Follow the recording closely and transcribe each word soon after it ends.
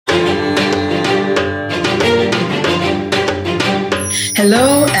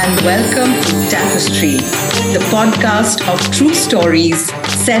Hello and welcome to Tapestry, the podcast of true stories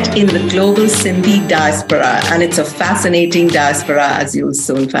set in the global Sindhi diaspora. And it's a fascinating diaspora, as you'll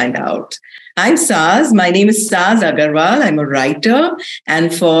soon find out. I'm Saz. My name is Saz Agarwal. I'm a writer.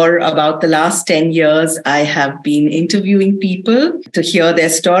 And for about the last 10 years, I have been interviewing people to hear their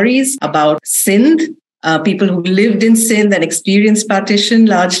stories about Sindh, people who lived in Sindh and experienced partition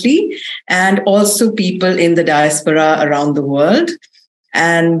largely, and also people in the diaspora around the world.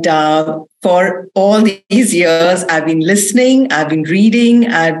 And for all these years, I've been listening, I've been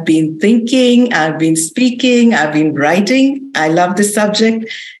reading, I've been thinking, I've been speaking, I've been writing. I love this subject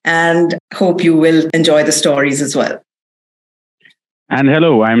and hope you will enjoy the stories as well. And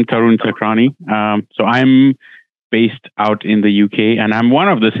hello, I'm Tarun Sakrani. So I'm based out in the UK, and I'm one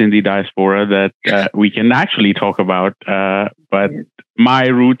of the Sindhi diaspora that we can actually talk about. But my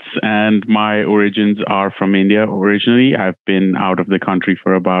roots and my origins are from India originally. I've been out of the country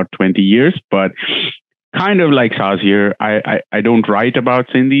for about 20 years, but kind of like Saz here, I don't write about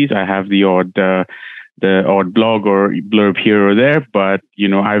Sindhis. I have the odd blog or blurb here or there, but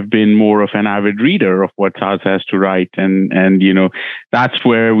I've been more of an avid reader of what Saz has to write, and that's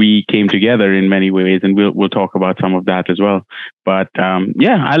where we came together in many ways, and we'll talk about some of that as well. But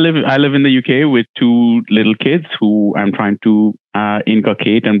I live in the UK with two little kids who I'm trying to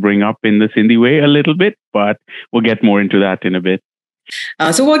inculcate and bring up in the Sindhi way a little bit, but we'll get more into that in a bit.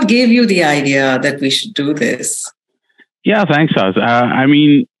 So what gave you the idea that we should do this? Yeah, thanks, Saz.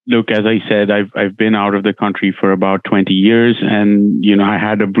 Look, as I said, I've been out of the country for about 20 years, and I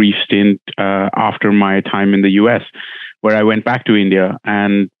had a brief stint after my time in the US, where I went back to India.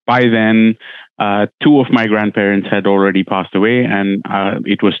 And by then, two of my grandparents had already passed away, and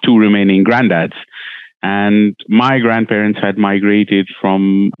it was two remaining granddads. And my grandparents had migrated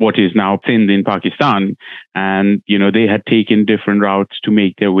from what is now Sindh in Pakistan, and they had taken different routes to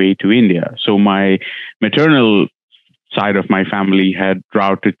make their way to India. So my maternal side of my family had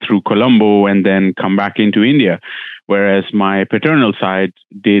routed through Colombo and then come back into India, whereas my paternal side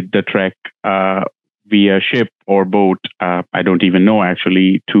did the trek via ship or boat. I don't even know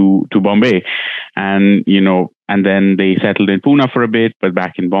actually to Bombay, and and then they settled in Pune for a bit, but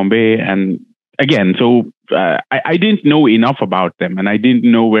back in Bombay. And again, so I didn't know enough about them, and I didn't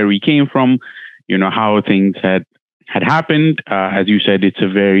know where we came from, how things had happened. As you said, it's a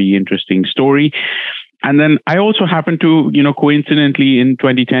very interesting story. And then I also happened to, coincidentally in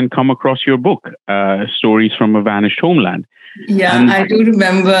 2010 come across your book, Stories from a Vanished Homeland. Yeah, and I do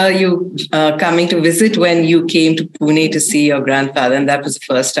remember you coming to visit when you came to Pune to see your grandfather. And that was the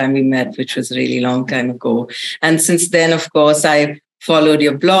first time we met, which was a really long time ago. And since then, of course, I followed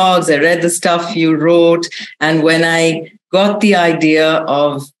your blogs. I read the stuff you wrote. And when I got the idea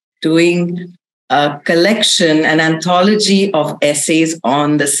of doing a collection, an anthology of essays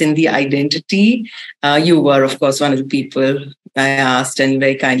on the Sindhi identity, you were, of course, one of the people I asked, and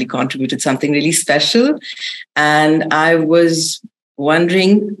very kindly contributed something really special. And I was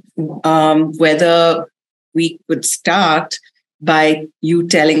wondering whether we could start by you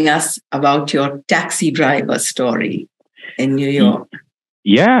telling us about your taxi driver story in New York.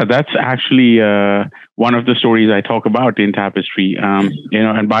 Yeah, that's actually one of the stories I talk about in Tapestry.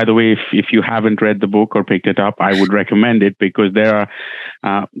 And by the way, if you haven't read the book or picked it up, I would recommend it, because there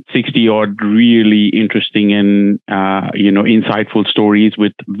are 60 odd really interesting and insightful stories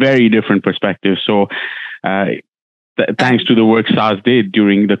with very different perspectives. So thanks to the work Saz did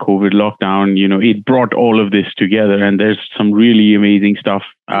during the COVID lockdown, it brought all of this together, and there's some really amazing stuff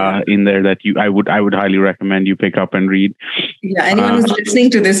in there that I would highly recommend you pick up and read. Yeah, anyone who's listening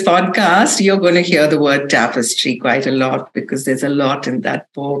to this podcast, you're going to hear the word tapestry quite a lot, because there's a lot in that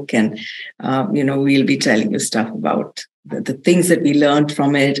book, and we'll be telling you stuff about the things that we learned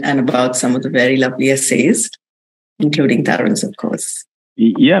from it, and about some of the very lovely essays, including Tarun's, of course.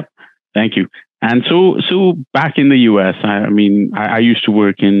 Yep, thank you. And so back in the US, I used to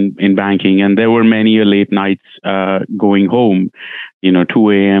work in banking, and there were many late nights going home, 2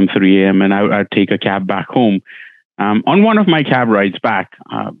 a.m., 3 a.m., and I'd take a cab back home. On one of my cab rides back,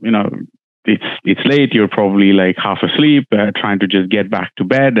 it's late, you're probably like half asleep, trying to just get back to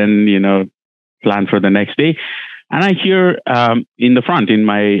bed and, plan for the next day. And I hear in the front, in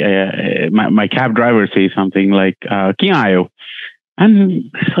my cab driver say something like, "Kya aayo?" And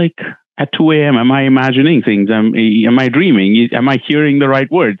it's like, at 2 a.m., am I imagining things? Am I dreaming? Am I hearing the right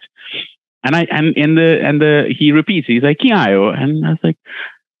words? And he repeats, he's like, "Kya aayo?" And I was like,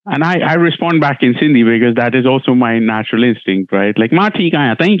 and I respond back in Sindhi, because that is also my natural instinct, right? Like, "Ma theek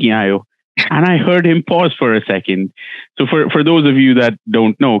aaya, thank you." And I heard him pause for a second. So for those of you that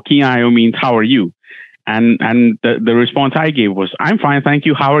don't know, "Kya aayo" means "how are you?" And the response I gave was, I'm fine, thank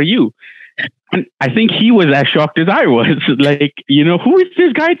you. How are you? And I think he was as shocked as I was. Like, who is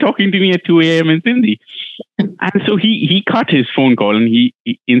this guy talking to me at 2 a.m. in Sindhi? And so he cut his phone call, and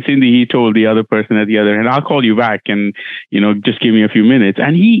in Sindhi, he told the other person at the other end, I'll call you back, and, just give me a few minutes.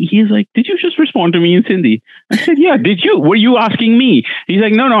 And he's like, did you just respond to me in Sindhi? I said, yeah, did you? Were you asking me? He's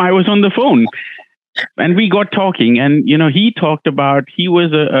like, no, I was on the phone. And we got talking, and, he talked about, he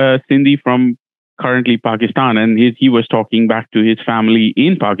was a Sindhi from currently Pakistan, and he was talking back to his family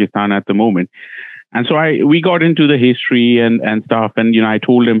in Pakistan at the moment. And so we got into the history and stuff. And, I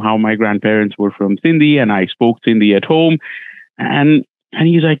told him how my grandparents were from Sindhi, and I spoke Sindhi at home. And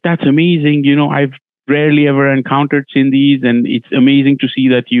he's like, that's amazing. I've rarely ever encountered Sindhis, and it's amazing to see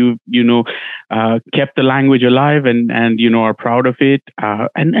that you kept the language alive and are proud of it.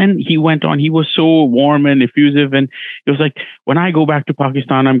 And he went on. He was so warm and effusive, and it was like, when I go back to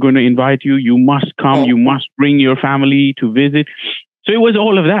Pakistan, I'm going to invite you. You must come. You must bring your family to visit. So it was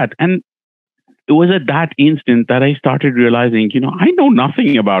all of that, and it was at that instant that I started realizing, I know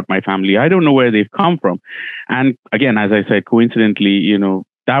nothing about my family. I don't know where they've come from. And again, as I said, coincidentally,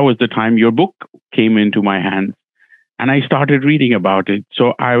 that was the time your book came into my hands, and I started reading about it.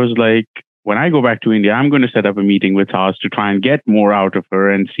 So I was like, when I go back to India, I'm going to set up a meeting with Saz to try and get more out of her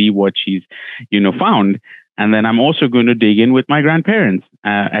and see what she's, found. And then I'm also going to dig in with my grandparents,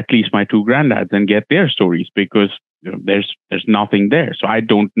 at least my two granddads, and get their stories, because there's nothing there. So I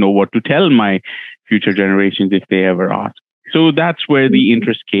don't know what to tell my future generations if they ever ask. So that's where the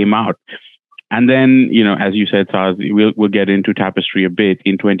interest came out. And then, as you said, Saz, we'll get into Tapestry a bit.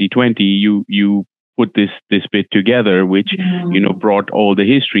 In 2020, you put this bit together, which, brought all the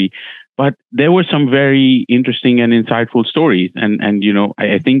history. But there were some very interesting and insightful stories. And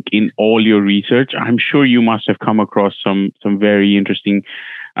I think in all your research, I'm sure you must have come across some very interesting,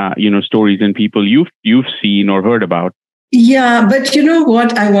 stories and people you've seen or heard about. Yeah, but you know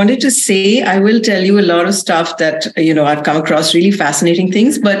what I wanted to say? I will tell you a lot of stuff that, I've come across really fascinating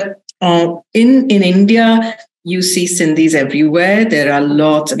things. But in India, you see Sindhis everywhere. There are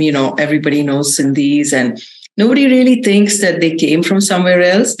lots, everybody knows Sindhis, and nobody really thinks that they came from somewhere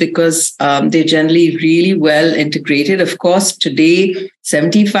else, because they're generally really well integrated. Of course, today,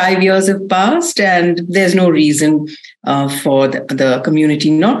 75 years have passed, and there's no reason for the community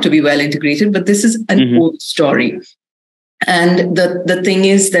not to be well integrated. But this is an old story. And the thing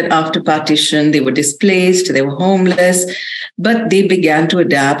is that after partition, they were displaced, they were homeless, but they began to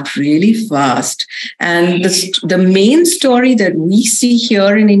adapt really fast. And the main story that we see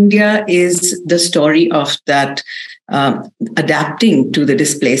here in India is the story of that adapting to the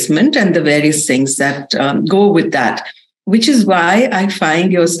displacement and the various things that go with that. Which is why I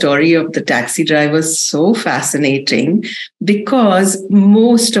find your story of the taxi driver so fascinating, because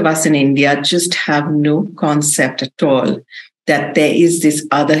most of us in India just have no concept at all that there is this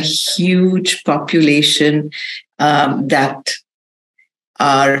other huge population that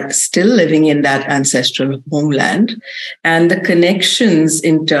are still living in that ancestral homeland, and the connections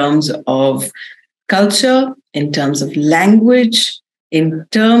in terms of culture, in terms of language, in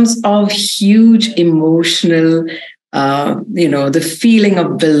terms of huge emotional the feeling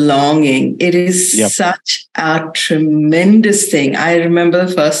of belonging. It is such a tremendous thing. I remember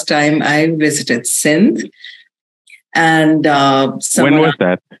the first time I visited Sindh, and when was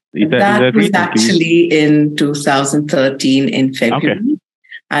that? That was actually in 2013 in February. Okay.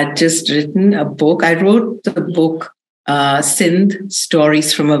 I'd just written a book. I wrote the book Sindh,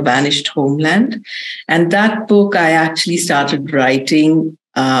 Stories from a Vanished Homeland. And that book I actually started writing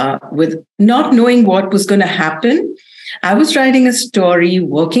with not knowing what was going to happen. I was writing a story,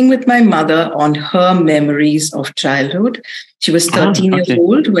 working with my mother on her memories of childhood. She was 13 years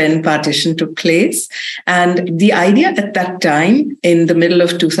old when partition took place. And the idea at that time, in the middle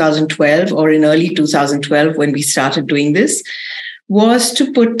of 2012 or in early 2012, when we started doing this, was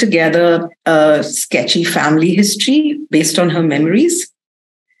to put together a sketchy family history based on her memories.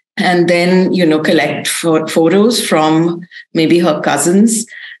 And then, collect photos from maybe her cousins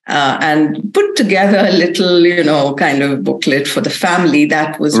and put together a little, kind of booklet for the family.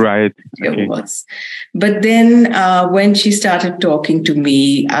 That was right. It was. But then when she started talking to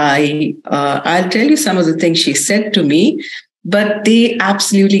me, I'll tell you some of the things she said to me, but they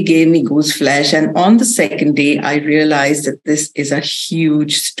absolutely gave me goose flesh. And on the second day, I realized that this is a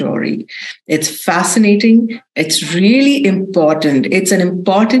huge story. It's fascinating. It's really important. It's an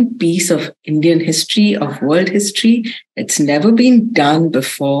important piece of Indian history, of world history. It's never been done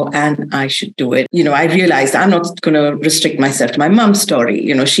before, and I should do it. I realized I'm not going to restrict myself to my mom's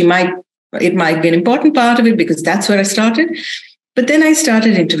story. It might be an important part of it because that's where I started. But then I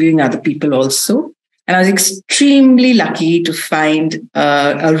started interviewing other people also. And I was extremely lucky to find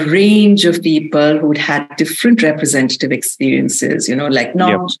a range of people who'd had different representative experiences, like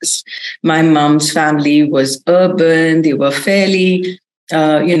not just my mom's family was urban, they were fairly,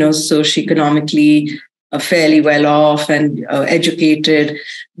 socioeconomically fairly well off and educated.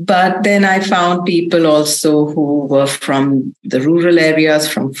 But then I found people also who were from the rural areas,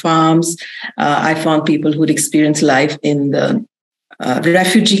 from farms. I found people who'd experienced life in the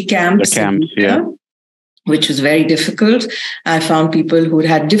refugee camps. The camps, which was very difficult. I found people who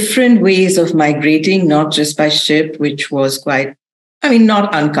had different ways of migrating, not just by ship, which was quite,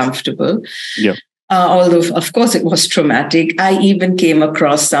 not uncomfortable. Yeah. Although, of course, it was traumatic. I even came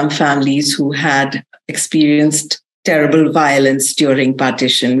across some families who had experienced terrible violence during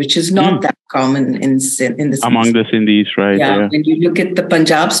partition, which is not that common in the among the Sindhis, right? Yeah. When you look at the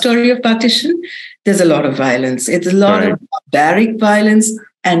Punjab story of partition, there's a lot of violence. It's a lot of barbaric violence,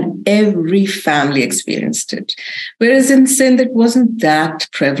 and every family experienced it. Whereas in Sindh, it wasn't that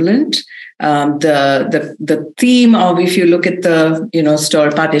prevalent. The theme of, if you look at the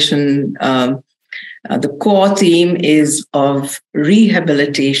story partition, the core theme is of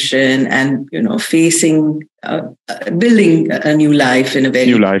rehabilitation and facing, building a new life in a very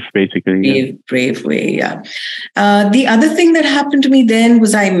new life, basically, brave way. Yeah. The other thing that happened to me then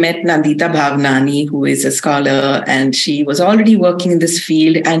was I met Nandita Bhavnani, who is a scholar, and she was already working in this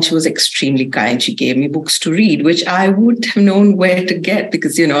field, and she was extremely kind. She gave me books to read, which I wouldn't have known where to get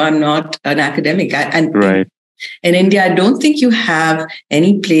because I'm not an academic. Right. In India, I don't think you have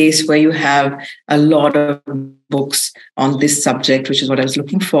any place where you have a lot of books on this subject, which is what I was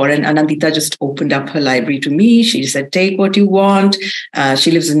looking for. And Anandita just opened up her library to me. She said, take what you want.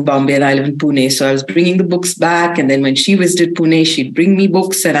 She lives in Bombay and I live in Pune. So I was bringing the books back. And then when she visited Pune, she'd bring me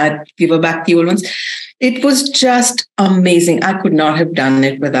books and I'd give her back the old ones. It was just amazing. I could not have done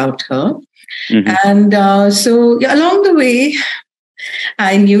it without her. Mm-hmm. And so along the way,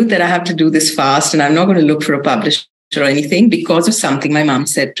 I knew that I have to do this fast and I'm not going to look for a publisher or anything because of something my mom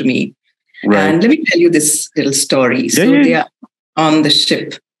said to me. Right. And let me tell you this little story. They are on the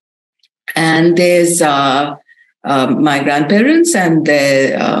ship and there's my grandparents and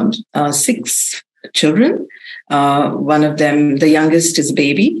their 6 children. One of them, the youngest, is a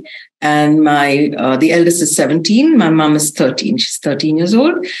baby. And the eldest is 17. My mom is 13. She's 13 years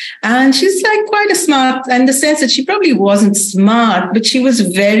old. And she's like quite a smart, in the sense that she probably wasn't smart, but she was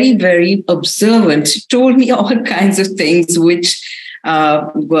very, very observant. She told me all kinds of things which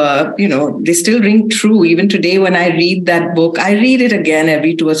were, they still ring true. Even today, when I read that book, I read it again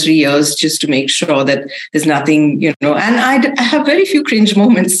every 2 or 3 years just to make sure that there's nothing, and I have very few cringe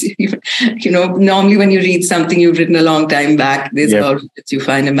moments. Normally when you read something you've written a long time back, there's all that you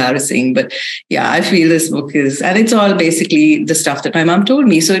find embarrassing. But yeah, I feel this book is, and it's all basically the stuff that my mom told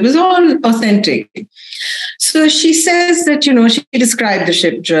me. So it was all authentic. So she says that, she described the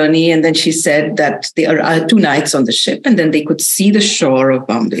ship journey, and then she said that there are 2 nights on the ship, and then they could see the shore of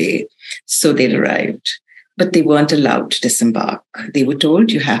Bombay. So they arrived, but they weren't allowed to disembark. They were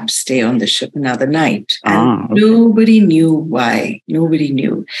told, you have to stay on the ship another night. And nobody knew why. Nobody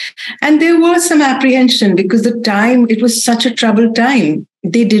knew. And there was some apprehension because it was such a troubled time.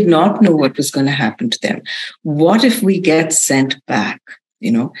 They did not know what was going to happen to them. What if we get sent back?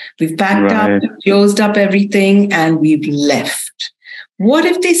 We've packed up, closed up everything, and we've left. What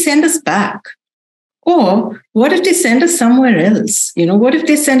if they send us back? Or what if they send us somewhere else? What if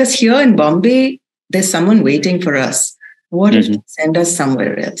they send us here in Bombay? There's someone waiting for us. What if they send us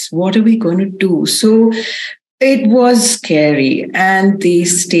somewhere else? What are we going to do? So it was scary. And they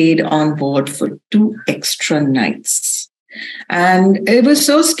stayed on board for 2 extra nights. And it was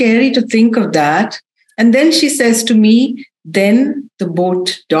so scary to think of that. And then she says to me, then the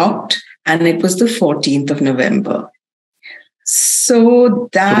boat docked, and it was the 14th of November. So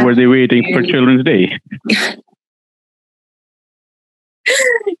were they waiting for Children's Day?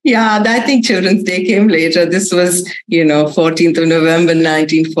 Yeah, I think Children's Day came later. This was, 14th of November,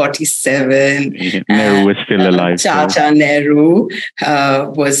 1947. Nehru was still alive. Chacha Nehru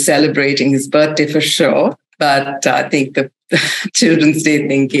was celebrating his birthday for sure. But I think the Children's Day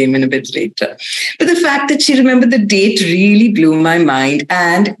thing came in a bit later. But the fact that she remembered the date really blew my mind.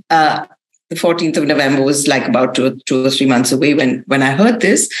 And the 14th of November was like about 2 or 3 months away when I heard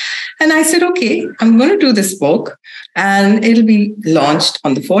this. And I said, okay, I'm going to do this book. And it'll be launched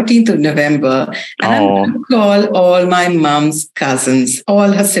on the 14th of November. And I'm going to call all my mom's cousins,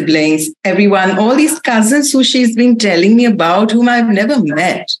 all her siblings, everyone, all these cousins who she's been telling me about, whom I've never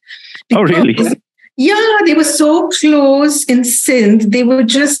met. Really? Yeah, they were so close in Sindh. They were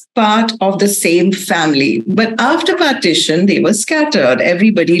just part of the same family. But after partition, they were scattered.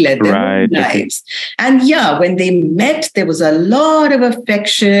 Everybody led their own Right. Okay. lives. And yeah, when they met, there was a lot of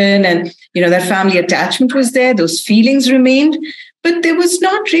affection and, that family attachment was there. Those feelings remained. But there was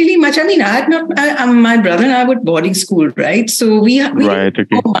not really much. I mean, my brother and I were boarding school, right? So we Right.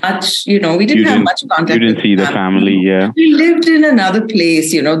 didn't Okay. know much, we didn't have much contact. You didn't see the family, yeah. We lived in another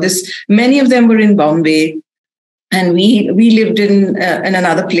place, many of them were in Bombay. And we lived in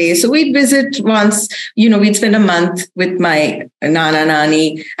another place. So we'd visit once, we'd spend a month with my Nana Nani.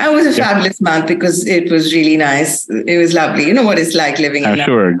 It was a fabulous month because it was really nice. It was lovely. You know what it's like living in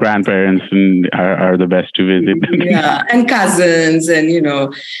sure, grandparents are the best to visit. Yeah, and cousins and,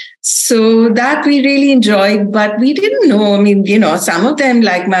 so that we really enjoyed, but we didn't know. I mean, some of them,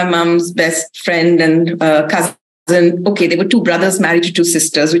 like my mom's best friend and cousin, okay, there were two brothers married to two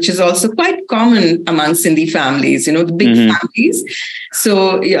sisters, which is also quite common among Sindhi families, the big families.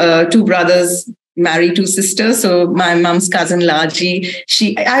 So two brothers married two sisters. So my mom's cousin Laji,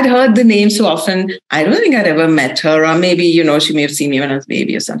 I'd heard the name so often. I don't think I'd ever met her, or maybe, she may have seen me when I was a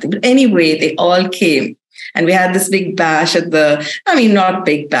baby or something. But anyway, they all came. And we had this big bash not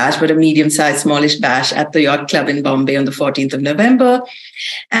big bash, but a medium-sized, smallish bash at the Yacht Club in Bombay on the 14th of November.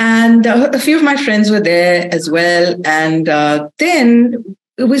 And a few of my friends were there as well. And then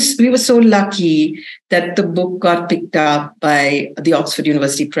we were so lucky that the book got picked up by the Oxford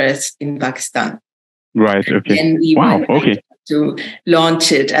University Press in Pakistan. Right, okay. And we went to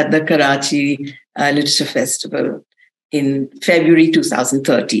launch it at the Karachi Literature Festival in February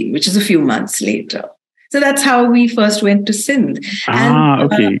 2013, which is a few months later. So that's how we first went to Sindh.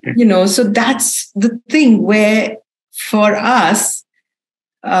 Okay. So that's the thing where for us,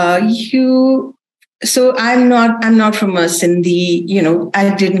 so I'm not from a Sindhi,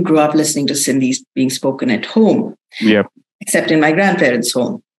 I didn't grow up listening to Sindhi being spoken at home. Yep. Except in my grandparents'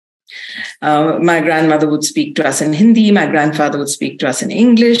 home. My grandmother would speak to us in Hindi. My grandfather would speak to us in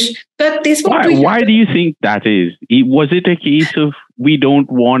English. But they spoke to each other. Why do you think that is? Was it a case of we don't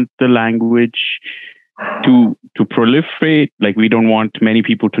want the language to proliferate, like we don't want many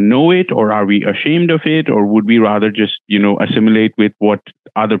people to know it, or are we ashamed of it, or would we rather just assimilate with what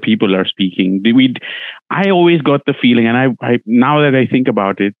other people are speaking? I always got the feeling, and I now that I think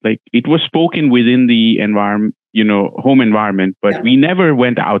about it, like it was spoken within the environment, home environment, but we never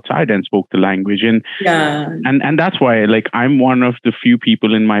went outside and spoke the language. And that's why, like, I'm one of the few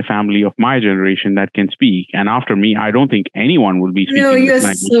people in my family of my generation that can speak. And after me, I don't think anyone will be speaking. No, you're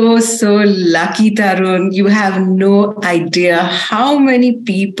so lucky, Tarun. You have no idea how many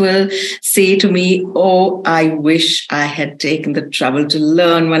people say to me, "Oh, I wish I had taken the trouble to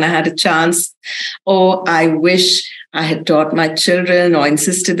learn when I had a chance. Oh, I wish I had taught my children or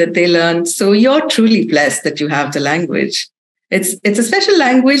insisted that they learn." So you're truly blessed that you have the language. It's a special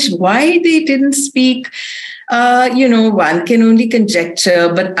language. Why they didn't speak, one can only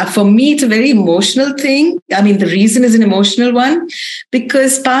conjecture. But for me, it's a very emotional thing. I mean, the reason is an emotional one,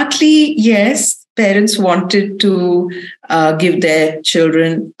 because partly, yes, parents wanted to give their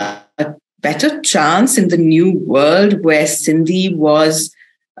children a better chance in the new world where Sindhi was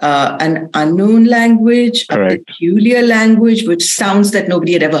an unknown language, Correct. A peculiar language, which sounds that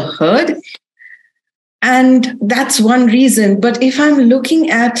nobody had ever heard. And that's one reason. But if I'm looking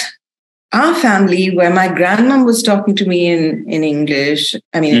at our family, where my grandmom was talking to me in English,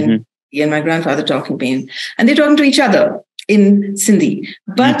 and my grandfather talking to me, and they're talking to each other in Sindhi,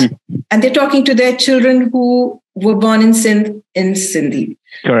 and they're talking to their children who were born in Sindhi.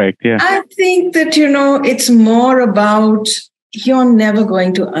 Correct, yeah. I think that, it's more about you're never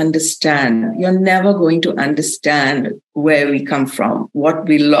going to understand. You're never going to understand where we come from, what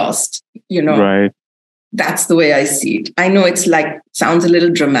we lost, Right. That's the way I see it. I know it's sounds a little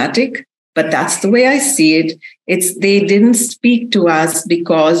dramatic, but that's the way I see it. They didn't speak to us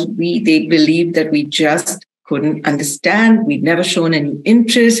because they believed that we just couldn't understand. We'd never shown any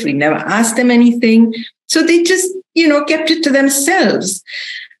interest. We never asked them anything. So they just, kept it to themselves.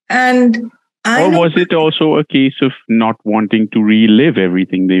 And was it also a case of not wanting to relive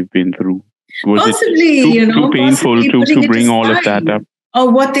everything they've been through? Was possibly, it too painful to bring all of that up? Or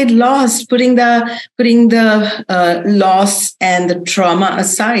what they'd lost, putting the loss and the trauma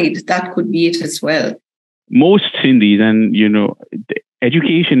aside, that could be it as well. Most Sindhis, and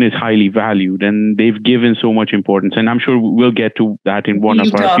education is highly valued, and they've given so much importance. And I'm sure we'll get to that in one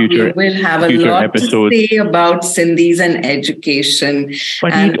of our future. We'll have a lot episodes. To say about Sindhis and education.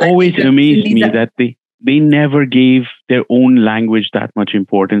 But it always amazed me that they never gave their own language that much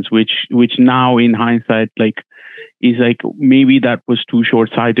importance, which now in hindsight, is maybe that was too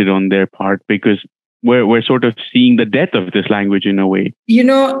short-sighted on their part, because we're sort of seeing the death of this language in a way.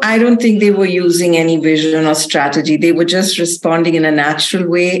 I don't think they were using any vision or strategy. They were just responding in a natural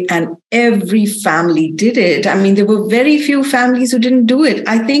way, and every family did it. I mean, there were very few families who didn't do it.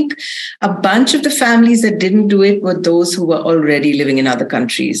 I think a bunch of the families that didn't do it were those who were already living in other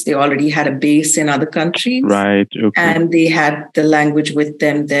countries. They already had a base in other countries. Right. Okay. And they had the language with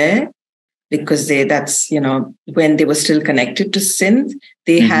them there, because that's when they were still connected to Sindh.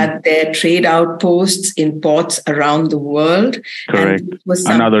 They had their trade outposts in ports around the world. Correct. And it was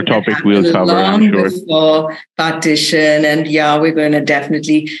another topic we'll cover, I'm sure. Before partition. And we're going to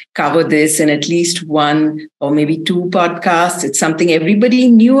definitely cover this in at least one or maybe two podcasts. It's something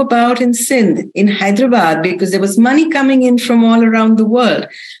everybody knew about in Sindh, in Hyderabad, because there was money coming in from all around the world.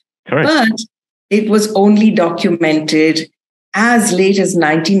 Correct. But it was only documented as late as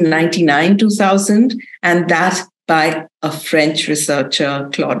 1999, 2000, and that by a French researcher,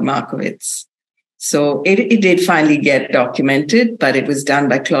 Claude Markowitz. So it did finally get documented, but it was done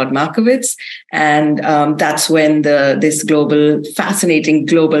by Claude Markowitz. And that's when this fascinating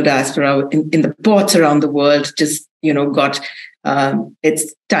global diaspora in the ports around the world just, got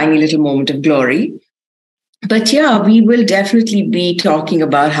its tiny little moment of glory. But we will definitely be talking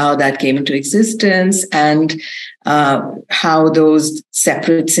about how that came into existence and how those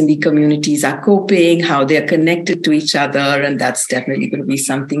separate Sindhi communities are coping, how they're connected to each other. And that's definitely going to be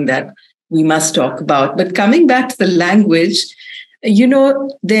something that we must talk about. But coming back to the language,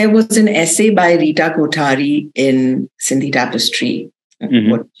 there was an essay by Rita Kothari in Sindhi Tapestry.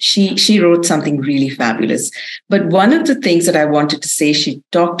 Mm-hmm. She wrote something really fabulous. But one of the things that I wanted to say she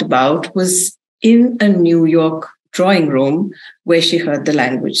talked about was in a New York drawing room where she heard the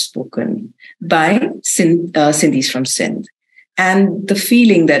language spoken by Sindhis from Sindh, and the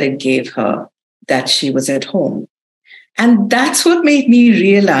feeling that it gave her that she was at home. And that's what made me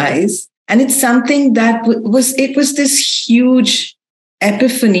realize, and it's something that was this huge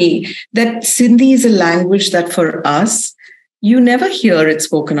epiphany, that Sindhi is a language that for us, you never hear it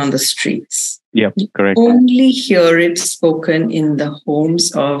spoken on the streets. Yeah, correct. You only hear it spoken in the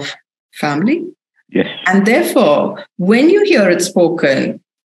homes of family. Yes. And therefore, when you hear it spoken,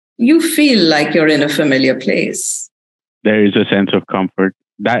 you feel like you're in a familiar place. There is a sense of comfort.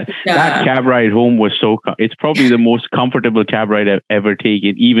 That cab ride home was it's probably the most comfortable cab ride I've ever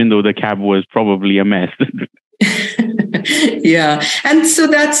taken, even though the cab was probably a mess. Yeah. And so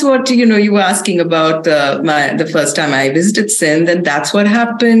that's what, you were asking about the first time I visited Sindh, and that's what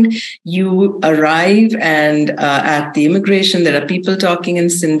happened. You arrive and at the immigration, there are people talking in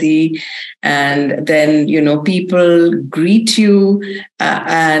Sindhi, and then, people greet you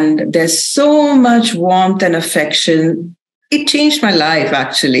and there's so much warmth and affection. It changed my life,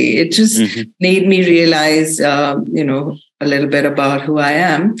 actually. It just made me realize, a little bit about who I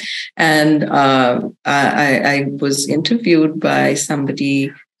am. And I was interviewed by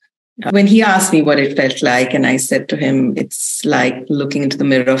somebody when he asked me what it felt like. And I said to him, it's like looking into the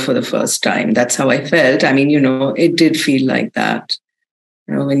mirror for the first time. That's how I felt. I mean, it did feel like that.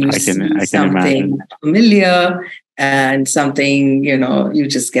 When you see something imagine. Familiar and something, you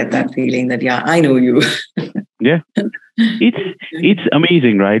just get that feeling that, I know you. Yeah. It's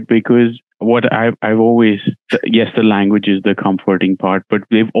amazing, right? Because what I've always, yes, the language is the comforting part, but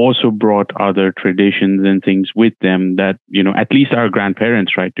they've also brought other traditions and things with them that, at least our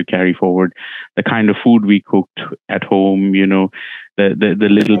grandparents tried to carry forward. The kind of food we cooked at home, the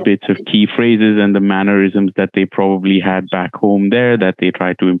little bits of key phrases and the mannerisms that they probably had back home there that they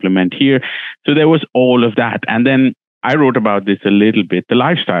tried to implement here. So there was all of that. And then I wrote about this a little bit, the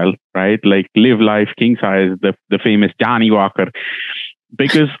lifestyle, right? Like live life king size, the famous Johnny Walker.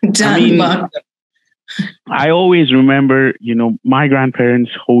 Because I always remember, my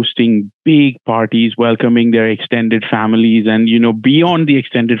grandparents hosting big parties, welcoming their extended families, and, beyond the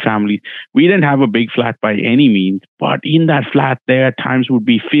extended families, we didn't have a big flat by any means, but in that flat, there at times would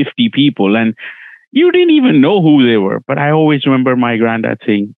be 50 people, and you didn't even know who they were. But I always remember my granddad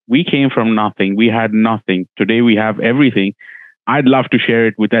saying, we came from nothing. We had nothing. Today we have everything. I'd love to share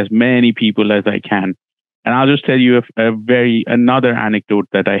it with as many people as I can. And I'll just tell you another anecdote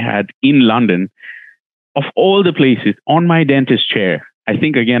that I had in London. Of all the places, on my dentist chair, I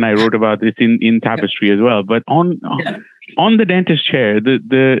think, again, I wrote about this in Tapestry as well, but on the dentist chair,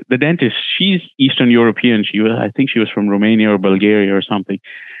 the dentist, she's Eastern European. I think she was from Romania or Bulgaria or something.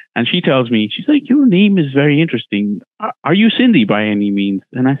 And she tells me, she's like, your name is very interesting. Are you Sindhi by any means?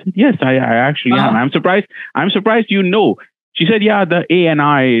 And I said, yes, I actually am. I'm surprised you know. She said, yeah, the A and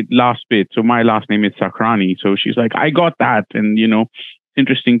I last bit. So my last name is Sakrani. So she's like, I got that. And, it's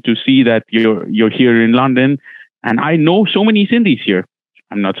interesting to see that you're here in London. And I know so many Sindhis here.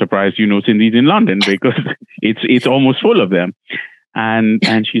 I'm not surprised you know Sindhis in London because it's almost full of them.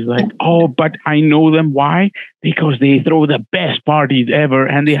 And she's like, oh, but I know them. Why? Because they throw the best parties ever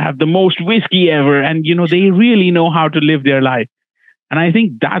and they have the most whiskey ever. And, you know, they really know how to live their life. And I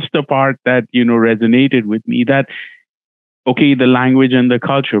think that's the part that, you know, resonated with me, that, okay, the language and the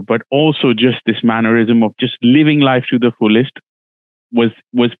culture, but also just this mannerism of just living life to the fullest was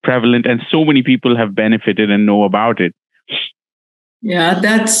prevalent. And so many people have benefited and know about it. Yeah,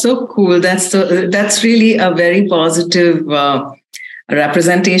 that's so cool. That's really a very positive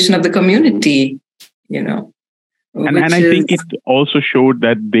representation of the community, you know. And I think it also showed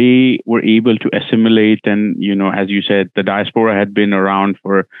that they were able to assimilate. And, you know, as you said, the diaspora had been around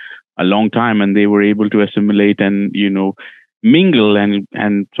for a long time and they were able to assimilate and, you know, mingle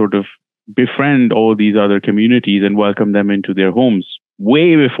and sort of befriend all these other communities and welcome them into their homes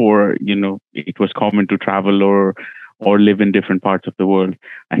way before, you know, it was common to travel or live in different parts of the world.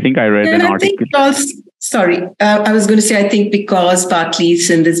 I think I read an article. I was going to say, I think because partly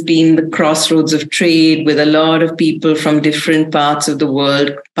Sindh has been the crossroads of trade with a lot of people from different parts of the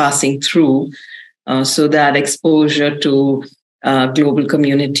world passing through. So that exposure to global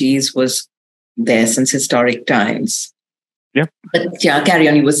communities was there since historic times. Yeah. But yeah, carry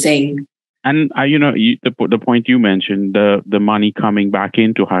on, you were saying. And you know, the point you mentioned, the money coming back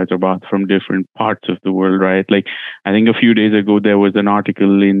into Hyderabad from different parts of the world, right? Like, I think a few days ago there was an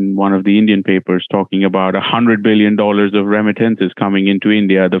article in one of the Indian papers talking about $100 billion of remittances coming into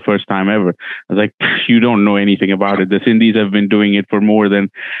India, the first time ever. I was like, you don't know anything about it. The Sindhis have been doing it for more than,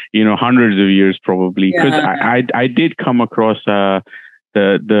 you know, hundreds of years probably. Because I did come across the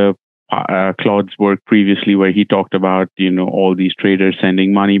Claude's work previously, where he talked about, you know, all these traders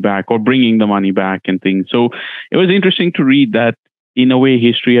sending money back or bringing the money back and things. So it was interesting to read that in a way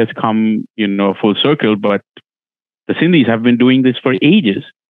history has come, you know, full circle, but the Sindhis have been doing this for ages.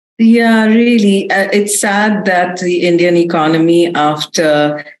 Yeah, really. It's sad that the Indian economy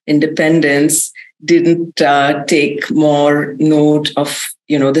after independence didn't take more note of,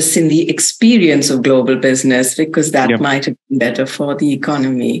 you know, the Sindhi experience of global business, because that might have been better for the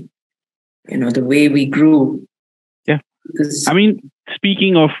economy. You know, the way we grew. Yeah. I mean,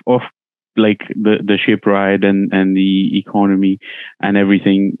 speaking of like the ship ride and the economy and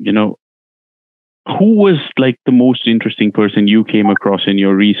everything, you know, who was like the most interesting person you came across in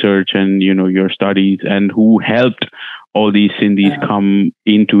your research and, you know, your studies, and who helped all these Sindhis come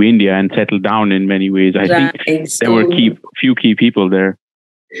into India and settle down in many ways? I think there were few key people there.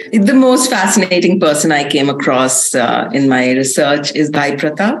 The most fascinating person I came across in my research is Bhai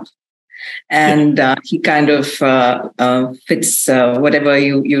Pratap. And he kind of fits whatever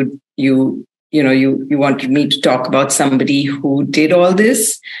you wanted me to talk about, somebody who did all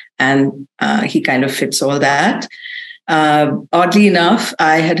this, and he kind of fits all that. Oddly enough,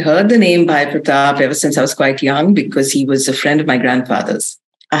 I had heard the name Bhai Pratap ever since I was quite young, because he was a friend of my grandfather's.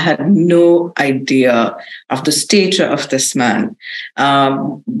 I had no idea of the stature of this man,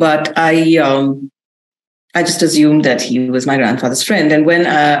 but I just assumed that he was my grandfather's friend. And when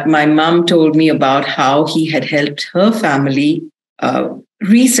my mom told me about how he had helped her family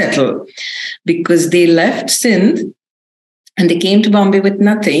resettle, because they left Sindh and they came to Bombay with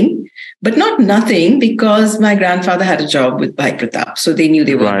nothing, but not nothing, because my grandfather had a job with Bhai Pratap. So they knew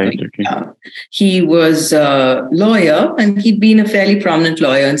they were going down. He was a lawyer, and he'd been a fairly prominent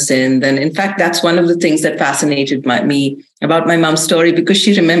lawyer in Sindh. And in fact, that's one of the things that fascinated me about my mom's story, because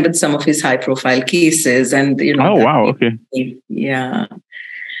she remembered some of his high profile cases. And, you know, yeah.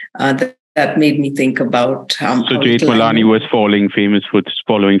 That made me think about so Jeth Malani was following famous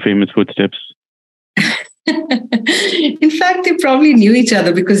footsteps. In fact, they probably knew each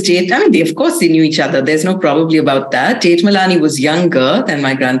other, because of course they knew each other. There's no probably about that. Jeth Malani was younger than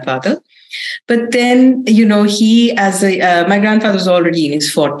my grandfather. But then, you know, my grandfather was already in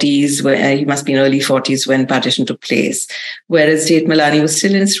his 40s. He must be in early 40s when partition took place, whereas Jeth Malani was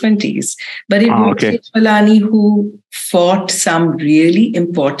still in his 20s. But it was Jeth Malani who fought some really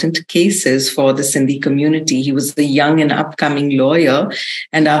important cases for the Sindhi community. He was the young and upcoming lawyer.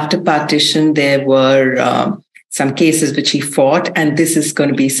 And after partition, there were some cases which he fought. And this is going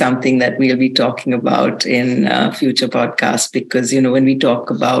to be something that we'll be talking about in future podcasts, because, you know, when we talk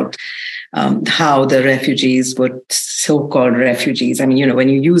about how the refugees were so-called refugees. I mean, you know, when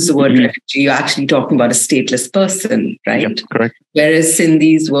you use the word refugee, you're actually talking about a stateless person, right? Yep, correct. Whereas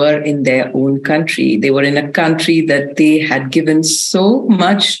Sindhis were in their own country. They were in a country that they had given so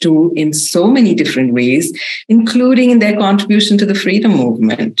much to in so many different ways, including in their contribution to the freedom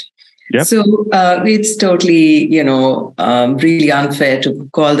movement. Yep. So it's totally, really unfair to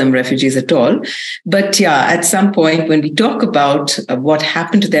call them refugees at all. But yeah, at some point when we talk about what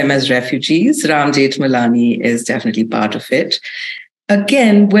happened to them as refugees, Ram Jethmalani is definitely part of it.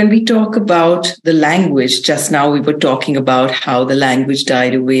 Again, when we talk about the language, just now we were talking about how the language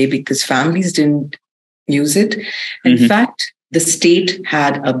died away because families didn't use it. In fact, the state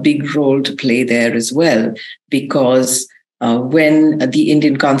had a big role to play there as well, because when the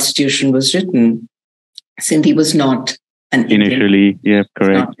Indian Constitution was written, Sindhi was not an initially, yeah,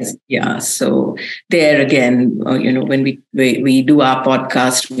 correct. So there again, when we do our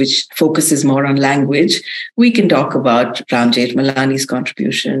podcast, which focuses more on language, we can talk about Ram Jethmalani's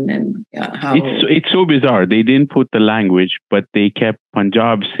contribution and how it's so bizarre. They didn't put the language, but they kept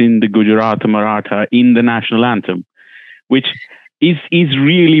Punjab, Sindh, Gujarat, Maratha in the national anthem, which is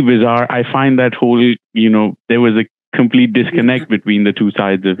really bizarre. I find that whole, there was a complete disconnect between the two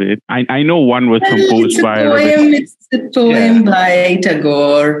sides of it. I know one was composed by it's a poem by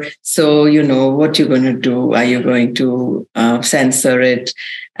Tagore. So what you're going to do? Are you going to censor it?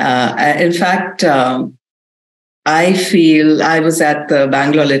 In fact, I feel I was at the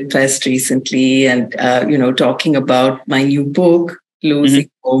Bangalore Lit Fest recently, and talking about my new book, Losing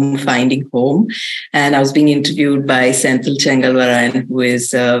Home, Finding Home. And I was being interviewed by Senthil Chengalvarayan, who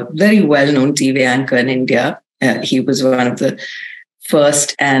is a very well-known TV anchor in India. He was one of the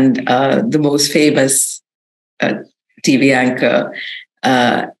first and the most famous TV anchor.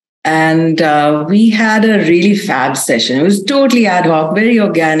 And we had a really fab session. It was totally ad hoc, very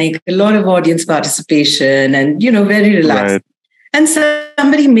organic, a lot of audience participation and, very relaxed. Right. And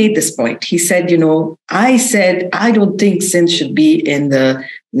somebody made this point. He said, I don't think Sindh should be in the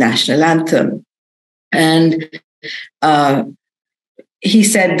national anthem. And he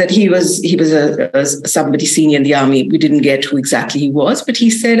said that he was somebody senior in the army. We didn't get who exactly he was, but he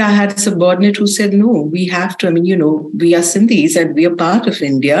said, I had a subordinate who said, no, we have to. We are Sindhis and we are part of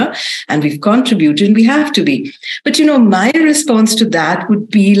India and we've contributed and we have to be. But, my response to that would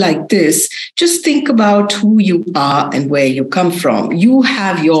be like this. Just think about who you are and where you come from. You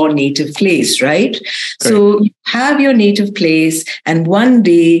have your native place, right? Correct. So you have your native place, and one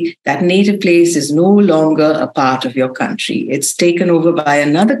day that native place is no longer a part of your country. It's taken over by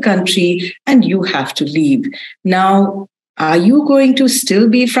another country and you have to leave. Now, are you going to still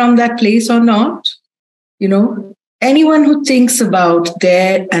be from that place or not? Anyone who thinks about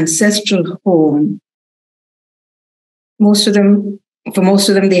their ancestral home, for most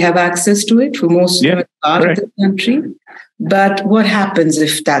of them, they have access to it. For most of them, it's part of the country. But what happens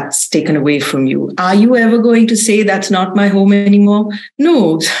if that's taken away from you? Are you ever going to say that's not my home anymore?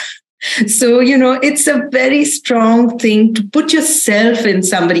 No. So, it's a very strong thing to put yourself in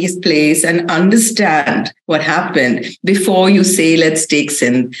somebody's place and understand what happened before you say, let's take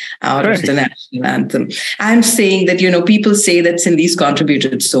Sindh out of the national anthem. I'm saying that, people say that Sindhis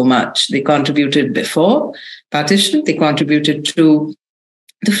contributed so much. They contributed before partition. They contributed to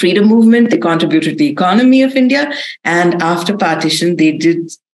the freedom movement. They contributed to the economy of India. And after partition, they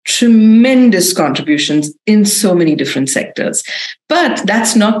did tremendous contributions in so many different sectors. But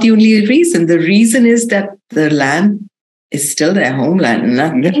that's not the only reason. The reason is that the land is still their homeland.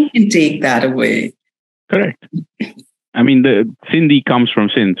 Nothing can take that away. Correct. The Sindhi comes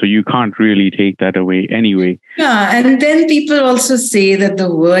from Sindh, so you can't really take that away anyway. Yeah, and then people also say that the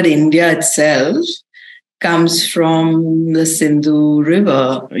word India itself comes from the Sindhu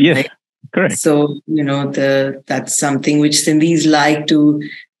River. Yes, right? Correct. So, that's something which Sindhis like to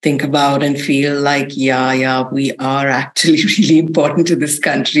think about and feel like, we are actually really important to this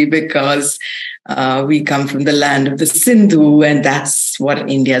country because we come from the land of the Sindhu, and that's what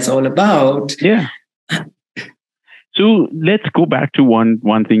India is all about. Yeah. So let's go back to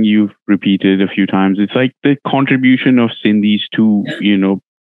one thing you've repeated a few times. It's like the contribution of Sindhis to,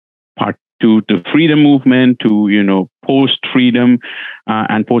 to the freedom movement, to, post-freedom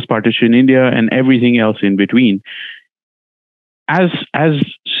and post-partition India and everything else in between. As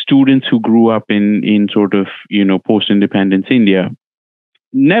students who grew up in sort of, post-independence India,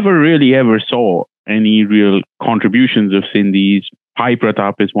 never really ever saw any real contributions of Sindhis. Bhai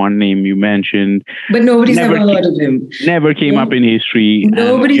Pratap is one name you mentioned. But nobody's ever heard of him. Never came up in history.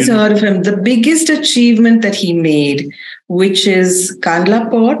 Nobody's heard of him. The biggest achievement that he made, which is Kandla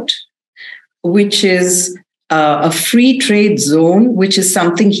Port, which is a free trade zone, which is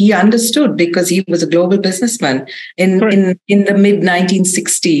something he understood because he was a global businessman. In the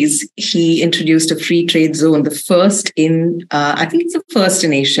mid-1960s, he introduced a free trade zone, the first in, I think it's the first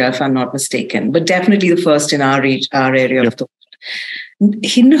in Asia, if I'm not mistaken, but definitely the first in our area of the world.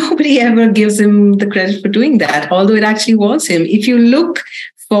 Nobody ever gives him the credit for doing that, although it actually was him. If you look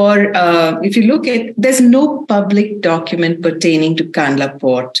if you look at, there's no public document pertaining to Kandla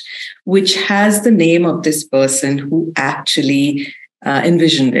Port which has the name of this person who actually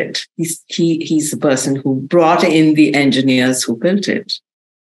envisioned it. He's the person who brought in the engineers who built it.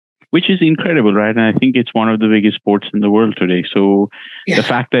 Which is incredible, right? And I think it's one of the biggest ports in the world today. So the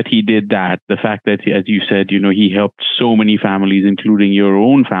fact that he did that, the fact that, as you said, he helped so many families, including your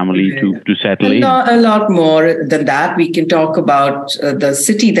own family, to settle in. A lot more than that. We can talk about the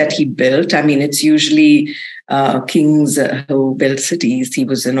city that he built. I mean, it's usually kings who built cities. He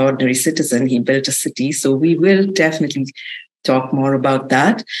was an ordinary citizen. He built a city. So we will definitely talk more about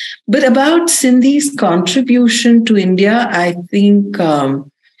that. But about Sindhi's contribution to India, I think...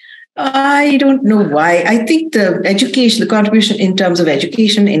 I don't know why. I think the contribution in terms of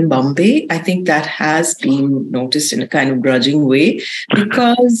education in Bombay, I think that has been noticed in a kind of grudging way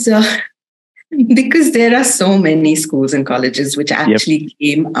because there are so many schools and colleges which actually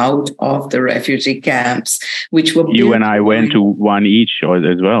came out of the refugee camps, which were you and I went to one each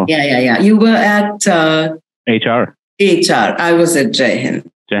as well. Yeah. You were at HR. I was at Jai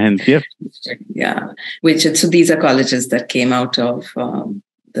Hind. Yep. Yeah. So these are colleges that came out of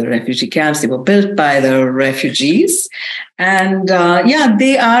the refugee camps. They were built by the refugees. And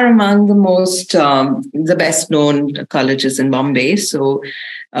they are among the most, the best known colleges in Bombay. So,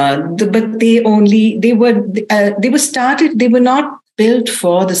 but they were started, they were not built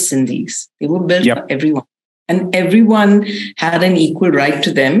for the Sindhis. They were built for everyone. And everyone had an equal right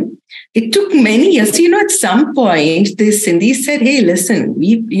to them. It took many years. At some point, the Sindhis said, hey, listen,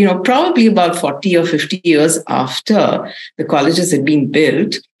 we, probably about 40 or 50 years after the colleges had been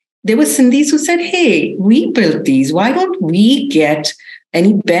built, there were Sindhis who said, hey, we built these. Why don't we get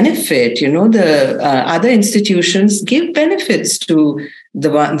any benefit? The other institutions give benefits to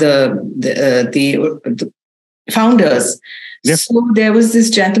the founders. Yep. So there was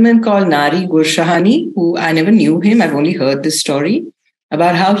this gentleman called Nari Gurshahani, who I never knew him. I've only heard this story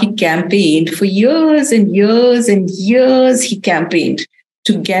about how he campaigned for years and years and years. He campaigned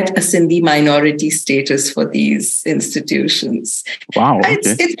to get a Sindhi minority status for these institutions. Wow. Okay.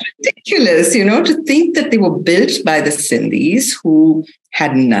 It's ridiculous, to think that they were built by the Sindhis who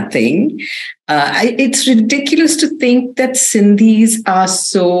had nothing. It's ridiculous to think that Sindhis are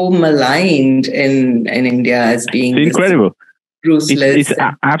so maligned in India as being incredible. Ruthless. It's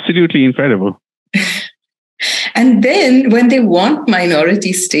absolutely incredible. And then when they want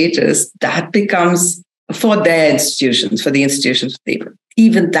minority status, that becomes for their institutions, for the institutions of labor.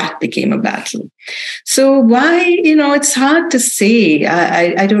 Even that became a battle. So why, it's hard to say.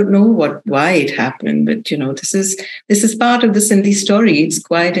 I don't know why it happened, but this is part of the Sindhi story. It's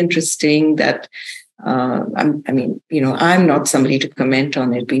quite interesting that I'm not somebody to comment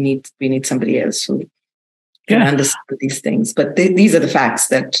on it. We need somebody else who can understand these things. But these are the facts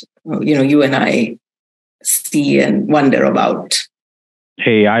that you and I see and wonder about.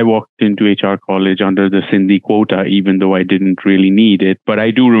 Hey, I walked into HR college under the Sindhi quota, even though I didn't really need it. But I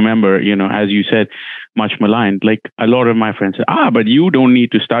do remember, as you said, much maligned. Like a lot of my friends said, but you don't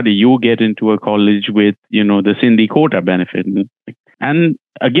need to study. You get into a college with, the Sindhi quota benefit. And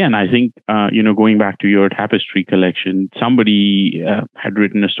again, I think, going back to your tapestry collection, somebody had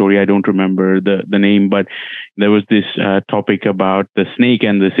written a story. I don't remember the name, but there was this topic about the snake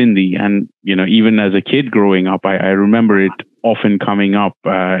and the Sindhi. And, even as a kid growing up, I remember it often coming up,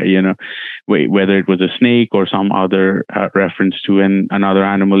 whether it was a snake or some other reference to another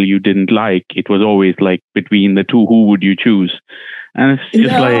animal you didn't like. It was always like between the two, who would you choose? And it's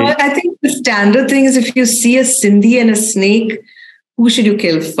just I think the standard thing is if you see a Sindhi and a snake, who should you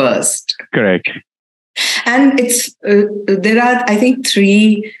kill first? Correct. And it's there are, I think,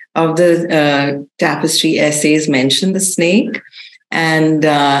 3 of the tapestry essays mention the snake. And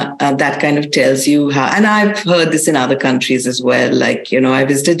that kind of tells you how, and I've heard this in other countries as well. Like, I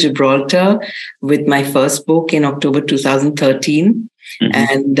visited Gibraltar with my first book in October 2013. Mm-hmm.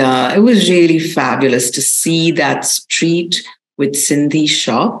 And it was really fabulous to see that street with Sindhi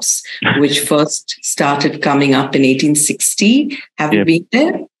shops, which first started coming up in 1860. Have you been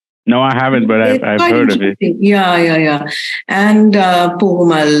there? No, I haven't, but I've heard of it. Yeah. And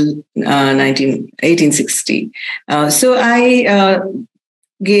Pohumal, 1860. So I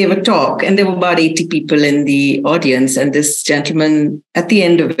gave a talk, and there were about 80 people in the audience. And this gentleman, at the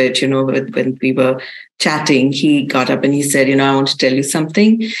end of it, when we were chatting, he got up and he said, I want to tell you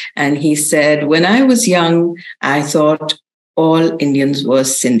something. And he said, when I was young, I thought all Indians were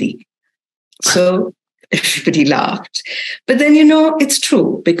Sindhi. So everybody laughed. But then, it's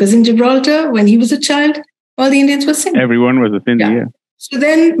true, because in Gibraltar, when he was a child, all the Indians were Sindhi. Everyone was a Sindhi, yeah. So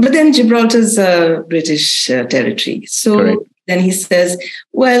then Gibraltar's a British territory. So then he says,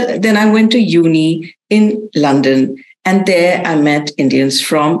 well, then I went to uni in London, and there I met Indians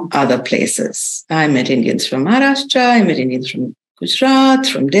from other places. I met Indians from Maharashtra, I met Indians from Gujarat,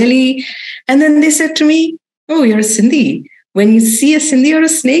 from Delhi. And then they said to me, oh, you're a Sindhi. When you see a Sindhi or a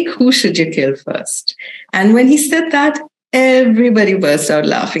snake, who should you kill first? And when he said that, everybody burst out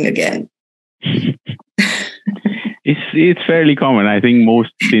laughing again. It's fairly common. I think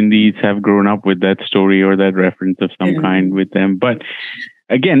most Sindhis have grown up with that story or that reference of some kind with them. But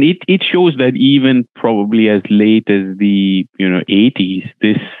again, it shows that even probably as late as the 80s,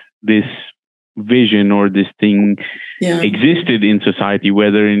 this vision or this thing existed in society,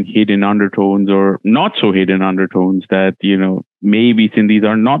 whether in hidden undertones or not so hidden undertones, that maybe Sindhis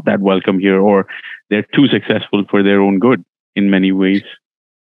are not that welcome here, or they're too successful for their own good in many ways.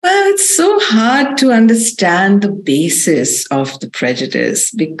 Well, it's so hard to understand the basis of the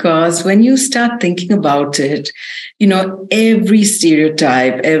prejudice, because when you start thinking about it, every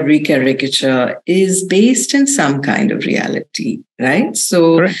stereotype, every caricature is based in some kind of reality, right?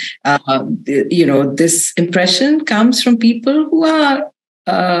 So, this impression comes from people who are,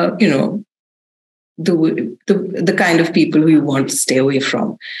 the kind of people who you want to stay away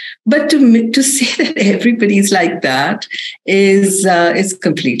from. But to say that everybody's like that is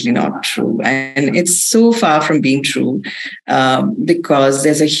completely not true. And it's so far from being true, because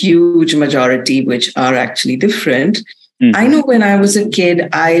there's a huge majority which are actually different. Mm-hmm. I know when I was a kid,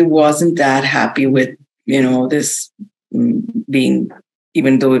 I wasn't that happy with, this being,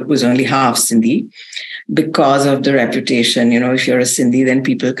 even though it was only half Sindhi, because of the reputation. If you're a Sindhi, then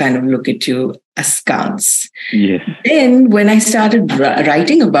people kind of look at you askance. Yes. Then when I started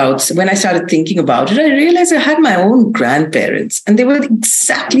when I started thinking about it, I realized I had my own grandparents, and they were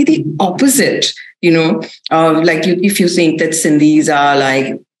exactly the opposite. If you think that Sindhis are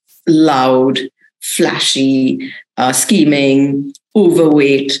like loud, flashy, scheming,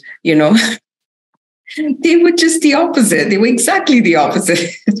 overweight, they were just the opposite. They were exactly the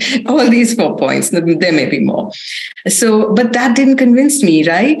opposite. All these 4 points, there may be more. So, but that didn't convince me,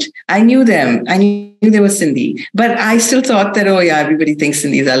 right? I knew them. I knew they were Sindhi. But I still thought that, everybody thinks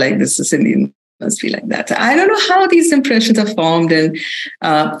Sindhis are like this, so Sindhi must be like that. I don't know how these impressions are formed. And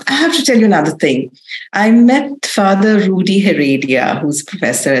I have to tell you another thing. I met Father Rudy Heredia, who's a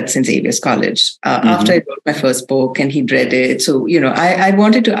professor at St. Xavier's College, after I wrote my first book, and he'd read it. So, I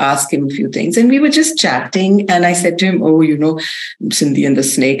wanted to ask him a few things, and we were just chatting, and I said to him, Sindhi and the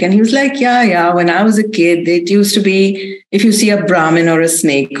snake. And he was like, yeah, when I was a kid, it used to be, if you see a Brahmin or a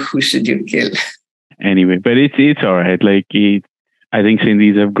snake, who should you kill? Anyway, but it's all right. I think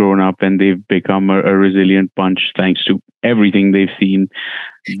Sindhis have grown up and they've become a resilient bunch thanks to everything they've seen.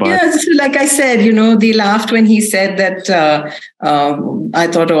 But so like I said, they laughed when he said that I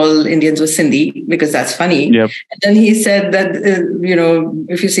thought all Indians were Sindhi, because that's funny. Yep. And then he said that,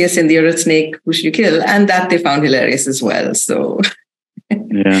 if you see a Sindhi or a snake, who should you kill? And that they found hilarious as well. So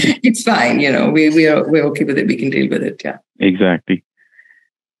it's fine. We're okay with it. We can deal with it. Yeah, exactly.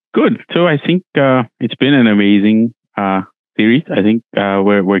 Good. So I think it's been an amazing series. I think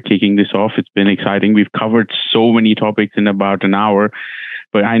we're kicking this off. It's been exciting. We've covered so many topics in about an hour,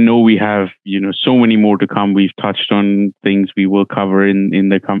 but I know we have so many more to come. We've touched on things we will cover in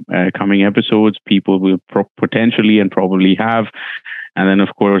the coming episodes. People will potentially and probably have. And then,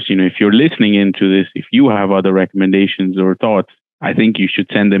 of course, if you're listening into this, if you have other recommendations or thoughts, I think you should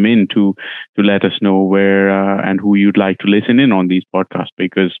send them in to let us know where and who you'd like to listen in on these podcasts,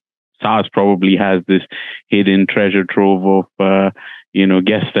 because Saz probably has this hidden treasure trove of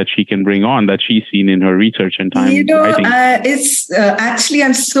guests that she can bring on that she's seen in her research and time writing. It's actually,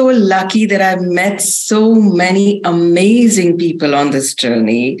 I'm so lucky that I've met so many amazing people on this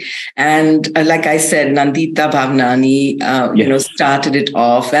journey. And like I said, Nandita Bhavnani, started it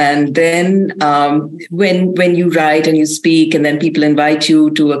off. And then when you write and you speak, and then people invite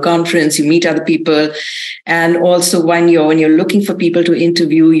you to a conference, you meet other people. And also when you're looking for people to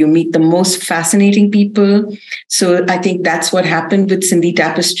interview, you meet the most fascinating people. So I think that's what happened with Sindhi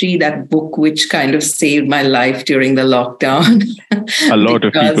Tapestry, that book which kind of saved my life during the lockdown. A lot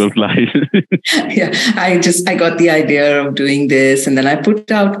of people's lives. I got the idea of doing this, and then I put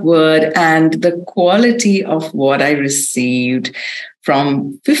out word, and the quality of what I received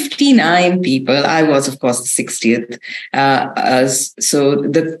from 59 people. I was, of course, the 60th. So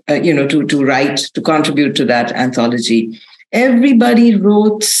to write, to contribute to that anthology. Everybody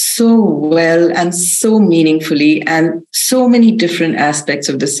wrote so well and so meaningfully, and so many different aspects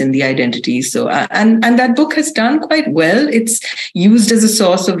of the Sindhi identity. So, and that book has done quite well. It's used as a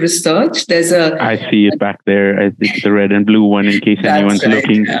source of research. I see it back there. It's the red and blue one in case anyone's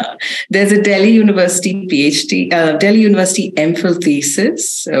looking. There's a Delhi University Delhi University MPhil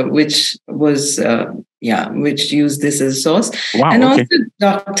thesis, which was which used this as a source. Wow, and okay. Also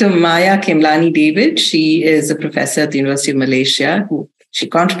Dr. Maya Kemlani David, she is a professor at the University of Malaysia, who she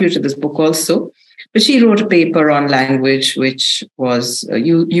contributed to this book also. But she wrote a paper on language, which was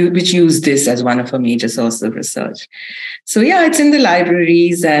which used this as one of her major sources of research. So it's in the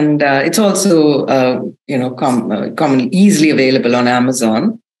libraries, and it's also commonly easily available on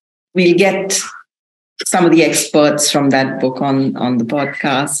Amazon. We'll get some of the experts from that book on the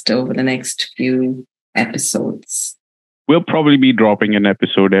podcast over the next few episodes. We'll probably be dropping an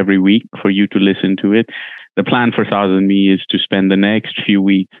episode every week for you to listen to it. The plan for Saz and me is to spend the next few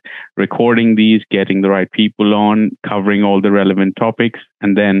weeks recording these, getting the right people on, covering all the relevant topics,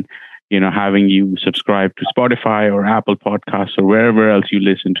 and then, having you subscribe to Spotify or Apple Podcasts or wherever else you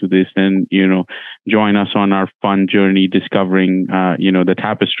listen to this, and, join us on our fun journey discovering, the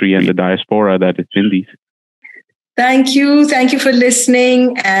tapestry and the diaspora that is in these. Thank you. Thank you for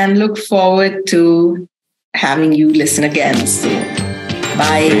listening, and look forward to having you listen again soon.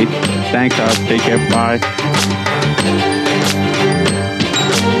 Bye. Great. Thanks, Saz. Take care. Bye.